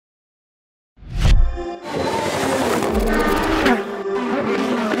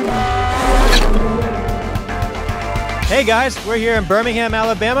Hey guys, we're here in Birmingham,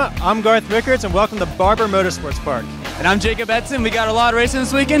 Alabama. I'm Garth Rickards and welcome to Barber Motorsports Park. And I'm Jacob Edson. We got a lot of racing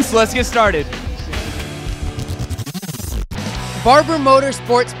this weekend, so let's get started. Barber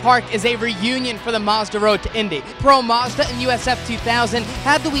Motorsports Park is a reunion for the Mazda Road to Indy. Pro Mazda and USF 2000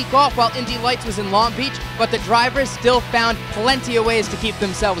 had the week off while Indy Lights was in Long Beach, but the drivers still found plenty of ways to keep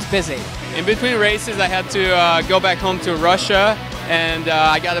themselves busy. In between races, I had to go back home to Russia, and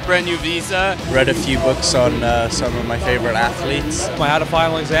I got a brand new visa. Read a few books on some of my favorite athletes. I had a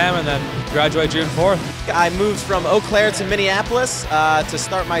final exam and then graduate June 4th. I moved from Eau Claire to Minneapolis to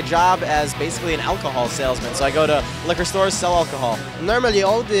start my job as basically an alcohol salesman. So I go to liquor stores, sell alcohol. Normally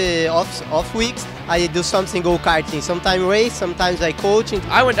all the off weeks I do something go-karting. Sometimes race, sometimes I coach.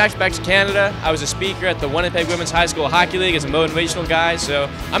 I went back to Canada. I was a speaker at the Winnipeg Women's High School Hockey League as a motivational guy. So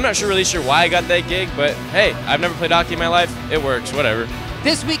I'm not really sure why I got that gig, but hey, I've never played hockey in my life. It works, whatever.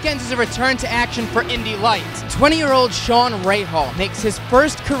 This weekend is a return to action for Indy Lights. 20-year-old Sean Rahal makes his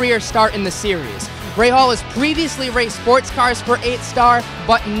first career start in the series. Rahal has previously raced sports cars for 8 Star,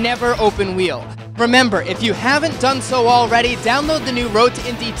 but never open wheel. Remember, if you haven't done so already, download the new Road to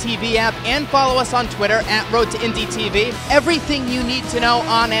Indy TV app and follow us on Twitter at Road to Indy TV. Everything you need to know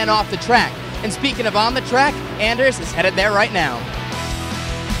on and off the track. And speaking of on the track, Anders is headed there right now.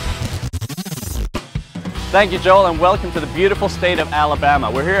 Thank you, Joel, and welcome to the beautiful state of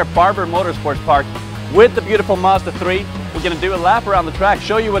Alabama. We're here at Barber Motorsports Park with the beautiful Mazda 3. We're going to do a lap around the track,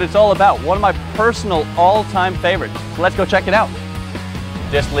 show you what it's all about. One of my personal all-time favorites. So let's go check it out.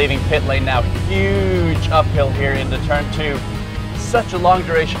 Just leaving pit lane now. Huge uphill here into turn 2. Such a long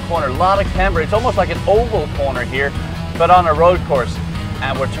duration corner. A lot of camber. It's almost like an oval corner here, but on a road course.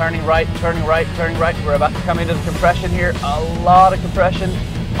 And we're turning right, turning right, turning right. We're about to come into the compression here. A lot of compression.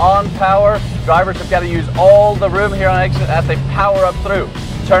 On power, drivers have got to use all the room here on exit as they power up through.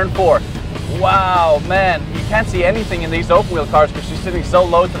 Turn 4. Wow, man, you can't see anything in these open wheel cars because she's sitting so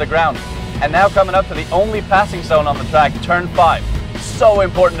low to the ground. And now coming up to the only passing zone on the track, turn 5. So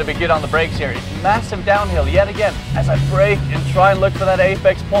important to be good on the brakes here. It's massive downhill yet again as I brake and try and look for that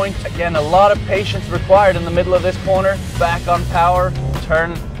apex point. Again, a lot of patience required in the middle of this corner. Back on power,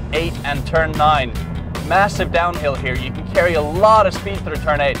 turn 8 and turn 9. Massive downhill here. You can carry a lot of speed through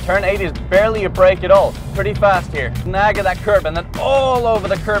turn 8. Turn 8 is barely a brake at all. Pretty fast here. Snag at that curb and then all over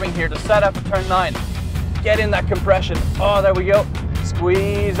the curbing here to set up for turn 9. Get in that compression. Oh, there we go.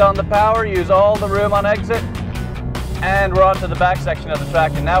 Squeeze on the power. Use all the room on exit. And we're on to the back section of the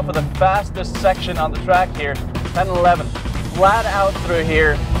track. And now for the fastest section on the track here, 10 and 11. Flat out through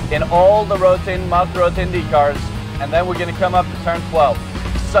here in all the Mazda Road to Indy cars. And then we're going to come up to turn 12.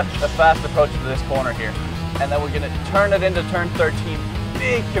 Such a fast approach to this corner here. And then we're going to turn it into turn 13.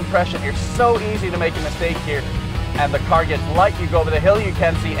 Big compression here. So easy to make a mistake here. And the car gets light. You go over the hill, you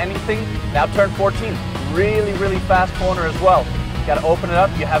can't see anything. Now turn 14. Really, really fast corner as well. Got to open it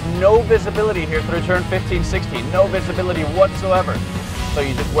up. You have no visibility here through turn 15, 16. No visibility whatsoever. So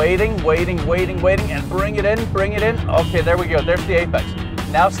you're just waiting, waiting, waiting, waiting, and bring it in, bring it in. Okay, there we go. There's the apex.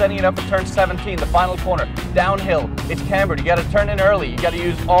 Now setting it up for turn 17, the final corner. Downhill. It's cambered. You got to turn in early. You got to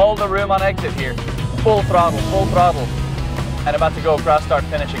use all the room on exit here. Full throttle, full throttle. And about to go across start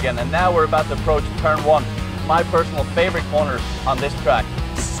finish again. And now we're about to approach turn 1. My personal favorite corner on this track.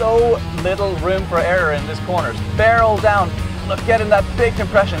 So little room for error in this corner. Barrel down. Look, get in that big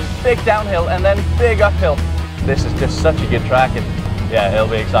compression, big downhill, and then big uphill. This is just such a good track, and yeah, it'll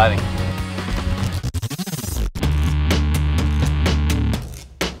be exciting.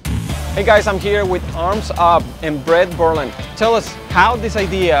 Hey guys, I'm here with Arms Up and Brett Borland. Tell us how this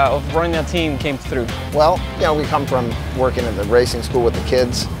idea of running a team came through. Well, you know, we come from working at the racing school with the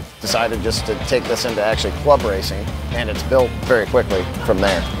kids, decided just to take this into actually club racing, and it's built very quickly from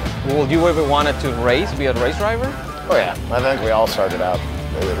there. Well, you ever wanted to race, be a race driver? Oh yeah, I think we all started out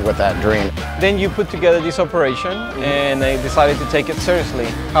with that dream. Then you put together this operation and they decided to take it seriously.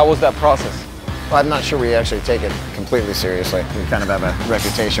 How was that process? Well, I'm not sure we actually take it completely seriously. We kind of have a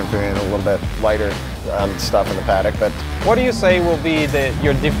reputation for being a little bit lighter stuff in the paddock, but... What do you say will be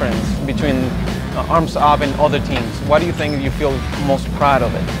your difference between Arms Up and other teams? What do you think you feel most proud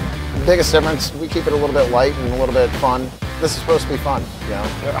of it? The biggest difference, we keep it a little bit light and a little bit fun. This is supposed to be fun, you know.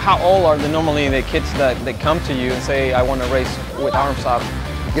 How old are normally the kids that come to you and say, I want to race with Arms Up?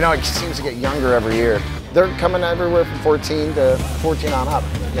 You know, it seems to get younger every year. They're coming everywhere from 14 to 14 on up.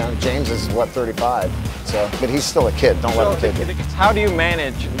 You know, James is, what, 35? So, but he's still a kid. Don't let him kid. How do you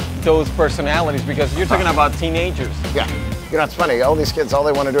manage those personalities? Because you're talking about teenagers. Yeah. You know, it's funny. All these kids, all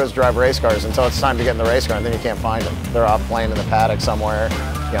they want to do is drive race cars until it's time to get in the race car, and then you can't find them. They're off playing in the paddock somewhere.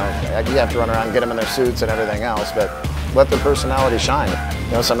 You know, you have to run around and get them in their suits and everything else, but let their personality shine.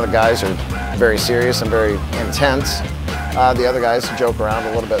 You know, some of the guys are very serious and very intense. The other guys joke around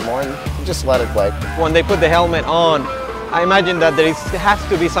a little bit more and just let it play. When they put the helmet on, I imagine that there has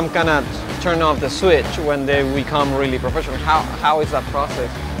to be some kind of turn off the switch when they become really professional. How is that process?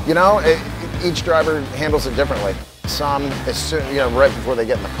 You know, each driver handles it differently. Some, as soon, right before they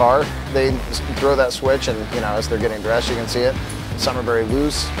get in the car, they throw that switch, and as they're getting dressed, you can see it. Some are very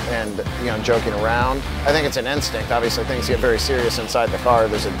loose and joking around. I think it's an instinct. Obviously, things get very serious inside the car.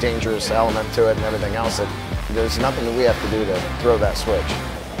 There's a dangerous element to it and everything else. There's nothing that we have to do to throw that switch.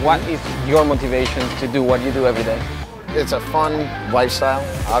 What is your motivation to do what you do every day? It's a fun lifestyle.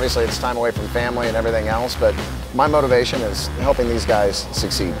 Obviously, it's time away from family and everything else, but my motivation is helping these guys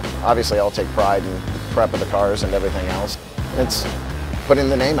succeed. Obviously, I'll take pride in prep of the cars and everything else. It's putting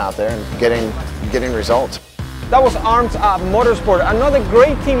the name out there and getting results. That was Arms Up Motorsport, another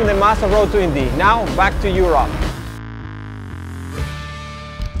great team in the Mazda Road to Indy. Now back to Europe.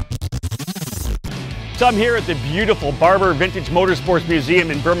 So I'm here at the beautiful Barber Vintage Motorsports Museum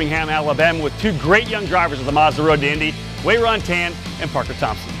in Birmingham, Alabama with two great young drivers of the Mazda Road to Indy, Weiron and Parker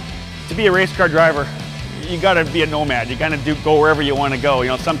Thompson. To be a race car driver, you gotta be a nomad. You gotta go wherever you wanna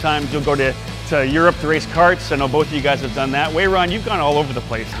go. Sometimes you'll go to Europe to race karts. I know both of you guys have done that. Weiron, you've gone all over the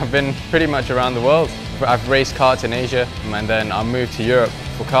place. I've been pretty much around the world. I've raced karts in Asia, and then I moved to Europe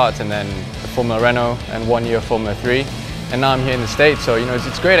for karts, and then Formula Renault, and 1 year Formula 3. And now I'm here in the States, so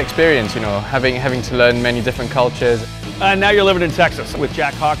it's a great experience, having to learn many different cultures. Now you're living in Texas with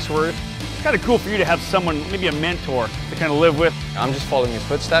Jack Hawksworth. It's kind of cool for you to have someone, maybe a mentor, to kind of live with. I'm just following his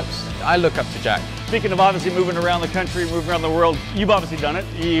footsteps. I look up to Jack. Speaking of obviously moving around the country, moving around the world, you've obviously done it.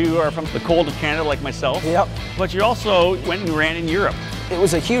 You are from the cold of Canada like myself. Yep. But you also went and ran in Europe. It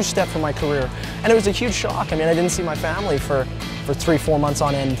was a huge step for my career, and it was a huge shock. I mean, I didn't see my family for 3-4 months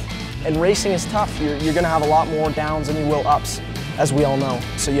on end. And racing is tough. You're going to have a lot more downs than you will ups, as we all know.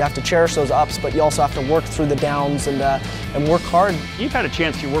 So you have to cherish those ups, but you also have to work through the downs and work hard. You've had a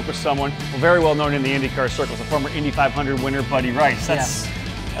chance to work with someone very well known in the IndyCar circles, a former Indy 500 winner, Buddy Rice.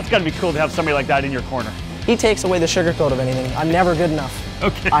 That's got to be cool to have somebody like that in your corner. He takes away the sugarcoat of anything. I'm never good enough.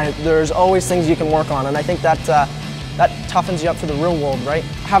 Okay. There's always things you can work on, and I think that toughens you up for the real world, right?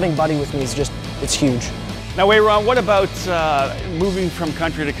 Having Buddy with me is it's huge. Now, Weiron, what about moving from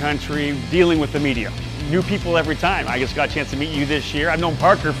country to country, dealing with the media? New people every time. I just got a chance to meet you this year. I've known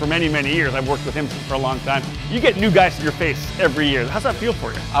Parker for many, many years. I've worked with him for a long time. You get new guys in your face every year. How's that feel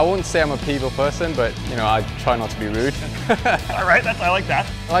for you? I wouldn't say I'm a people person, but I try not to be rude. All right, I like that.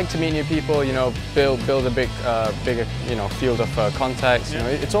 I like to meet new people. Build a bigger field of contacts.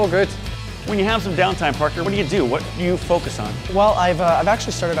 It's all good. When you have some downtime, Parker, what do you do? What do you focus on? Well, I've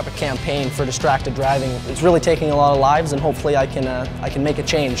actually started up a campaign for distracted driving. It's really taking a lot of lives, and hopefully I can make a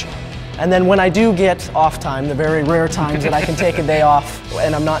change. And then when I do get off time, the very rare times that I can take a day off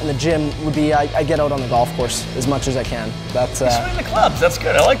and I'm not in the gym, would be I get out on the golf course as much as I can. That's swing the clubs. That's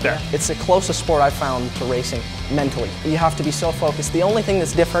good. I like that. It's the closest sport I've found to racing mentally. You have to be so focused. The only thing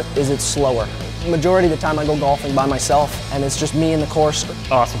that's different is it's slower. The majority of the time I go golfing by myself, and it's just me and the course.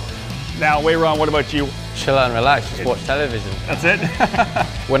 Awesome. Now, Weiron, what about you? Chill out and relax, just watch television. That's it?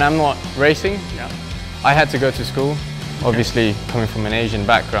 When I'm not racing, I had to go to school. Obviously, coming from an Asian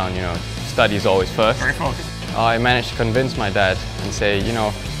background, studies always first. Very focused. I managed to convince my dad and say,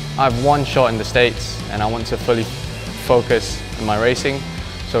 I have one shot in the States and I want to fully focus on my racing.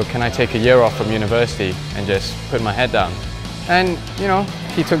 So can I take a year off from university and just put my head down? And,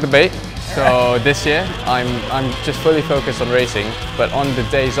 he took the bait. So this year, I'm just fully focused on racing, but on the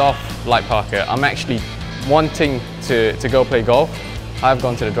days off, like Parker, I'm actually wanting to go play golf. I've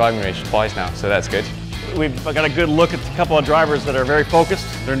gone to the driving range twice now, so that's good. We've got a good look at a couple of drivers that are very focused.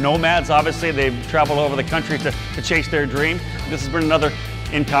 They're nomads, obviously. They've traveled all over the country to chase their dream. This has been another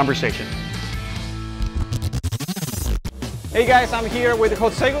In Conversation. Hey guys, I'm here with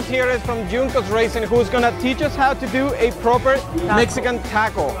Jose Gutierrez from Juncos Racing, who's gonna teach us how to do a proper Mexican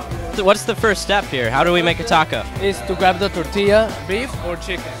taco. What's the first step here? How do we make a taco? Is to grab the tortilla, beef or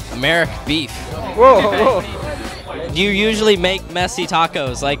chicken? American beef. Whoa, whoa. Do you usually make messy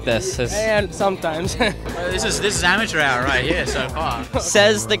tacos like this? And sometimes. This is amateur hour right here so far.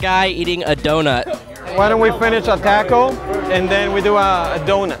 Says the guy eating a donut. Why don't we finish a taco and then we do a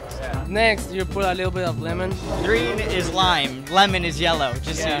donut? Next, you put a little bit of lemon. Green is lime, lemon is yellow,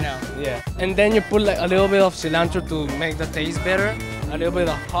 just so you know. Yeah. And then you put like a little bit of cilantro to make the taste better. A little bit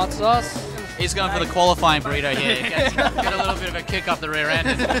of hot sauce. He's going for the qualifying burrito here. Get a little bit of a kick up the rear end.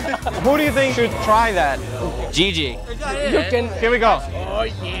 Who do you think should try that? Gigi. You can. Here we go. Oh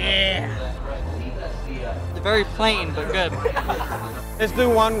yeah. It's very plain but good. Let's do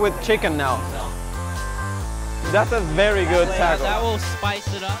one with chicken now. That's a very good taco. That will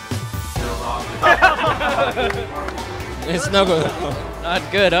spice it up. It's no good. Not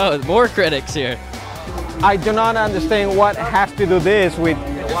good. Oh, more critics here. I do not understand what has to do this with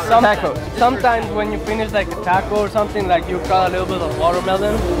tacos. Sometimes when you finish like a taco or something, like you cut a little bit of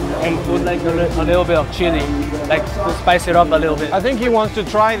watermelon and put like a little bit of chili, like to spice it up a little bit. I think he wants to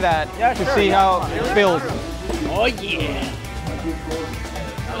try that to see how it feels. Oh yeah.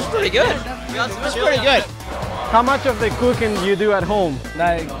 That's pretty good. That's pretty good. How much of the cooking do you do at home?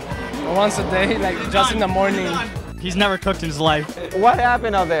 Like once a day, like just in the morning. He's never cooked in his life. What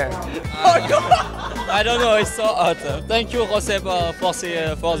happened out there? I don't know, it's so hot. Thank you, Jose,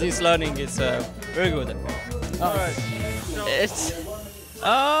 for this learning. It's very good.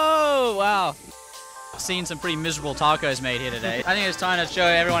 Oh, wow. I've seen some pretty miserable tacos made here today. I think it's time to show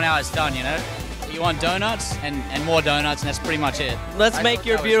everyone how it's done, you know? You want donuts and more donuts, and that's pretty much it. Let's make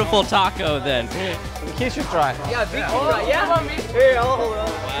your beautiful taco then. He should try. Yeah, Vic, yeah. Here, I'll hold on.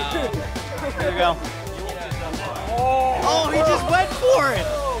 Wow. There you go. Oh, he just went for it.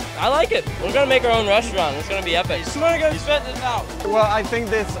 I like it. We're gonna make our own restaurant. It's gonna be epic. You spent this out. Well, I think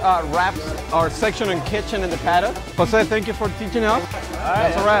this wraps our section on kitchen in the paddock. Jose, thank you for teaching us.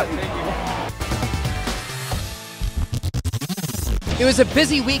 That's a wrap. Thank you. It was a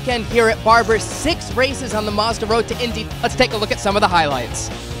busy weekend here at Barber. 6 races on the Mazda Road to Indy. Let's take a look at some of the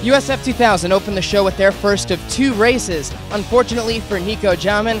highlights. USF 2000 opened the show with their first of 2 races. Unfortunately for Nico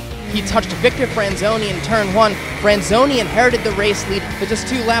Jamin, he touched Victor Franzoni in turn 1. Franzoni inherited the race lead with just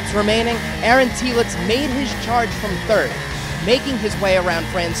 2 laps remaining. Aaron Telitz made his charge from 3rd, making his way around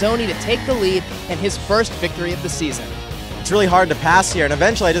Franzoni to take the lead and his first victory of the season. It's really hard to pass here, and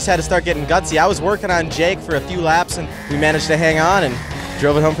eventually I just had to start getting gutsy. I was working on Jake for a few laps, and we managed to hang on and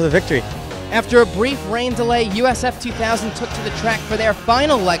drove it home for the victory. After a brief rain delay, USF 2000 took to the track for their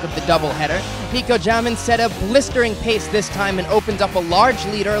final leg of the doubleheader. Nico Jamin set a blistering pace this time and opened up a large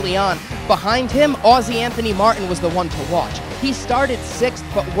lead early on. Behind him, Aussie Anthony Martin was the one to watch. He started 6th,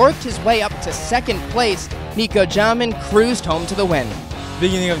 but worked his way up to 2nd place. Nico Jamin cruised home to the win.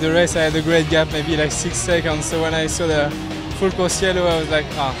 Beginning of the race, I had a great gap, maybe like 6 seconds, so when I saw the full course yellow, I was like,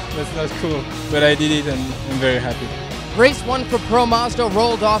 that's not cool. But I did it, and I'm very happy. Race 1 for Pro Mazda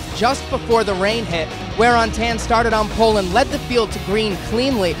rolled off just before the rain hit. Weiron started on pole and led the field to green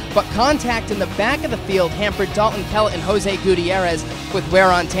cleanly, but contact in the back of the field hampered Dalton Kellett and Jose Gutierrez, with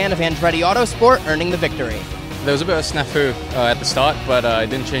Weiron of Andretti Autosport earning the victory. There was a bit of snafu at the start, but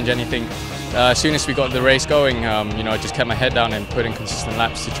it didn't change anything. As soon as we got the race going, I just kept my head down and put in consistent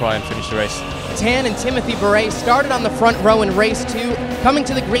laps to try and finish the race. Tan and Timothy Beret started on the front row in race 2. Coming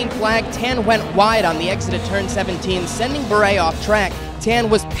to the green flag, Tan went wide on the exit at turn 17, sending Beret off track. Tan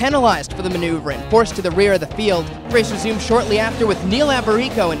was penalized for the maneuver and forced to the rear of the field. The race resumed shortly after with Neil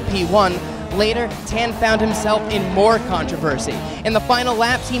Alberico in P1. Later, Tan found himself in more controversy. In the final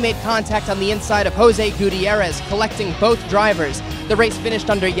laps, he made contact on the inside of Jose Gutierrez, collecting both drivers. The race finished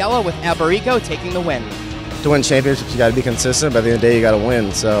under yellow with Alberico taking the win. To win championships, you got to be consistent. By the end of the day, you got to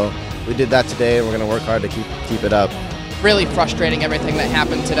win. So we did that today, and we're going to work hard to keep it up. Really frustrating everything that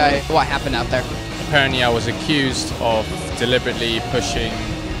happened today. What happened out there? Apparently, I was accused of deliberately pushing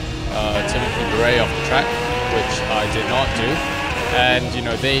Timothy Beret off the track, which I did not do. And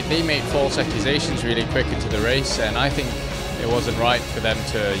they made false accusations really quick into the race, and I think it wasn't right for them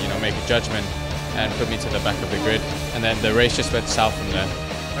to make a judgment and put me to the back of the grid. And then the race just went south from there.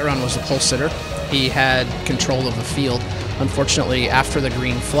 Weiron was the pole sitter. He had control of the field. Unfortunately, after the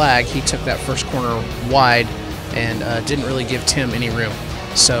green flag, he took that first corner wide and didn't really give Tim any room.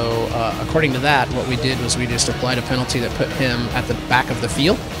 So according to that, what we did was we just applied a penalty that put him at the back of the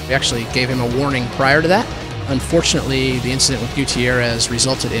field. We actually gave him a warning prior to that. Unfortunately, the incident with Gutierrez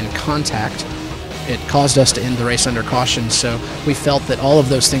resulted in contact. It caused us to end the race under caution, so we felt that all of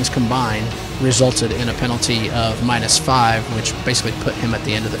those things combined resulted in a penalty of -5, which basically put him at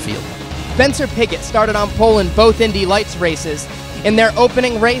the end of the field. Spencer Pigot started on pole in both Indy Lights races. In their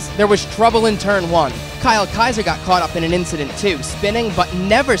opening race, there was trouble in turn 1. Kyle Kaiser got caught up in an incident too, spinning but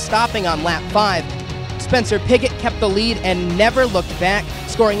never stopping on lap 5. Spencer Pigot kept the lead and never looked back,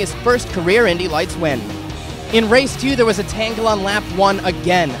 scoring his first career Indy Lights win. In race 2, there was a tangle on lap 1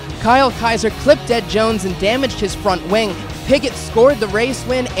 again. Kyle Kaiser clipped Ed Jones and damaged his front wing. Pigot scored the race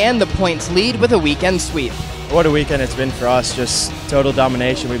win and the points lead with a weekend sweep. What a weekend it's been for us, just total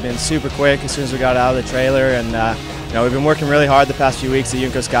domination. We've been super quick as soon as we got out of the trailer, and we've been working really hard the past few weeks. The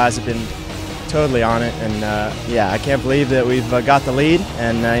Juncos guys have been totally on it, and I can't believe that we've got the lead,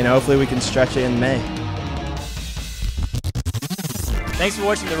 and hopefully we can stretch it in May. Thanks for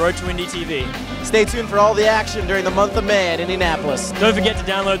watching the Road to Indy TV. Stay tuned for all the action during the month of May at Indianapolis. Don't forget to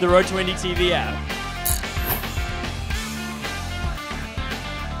download the Road to Indy TV app.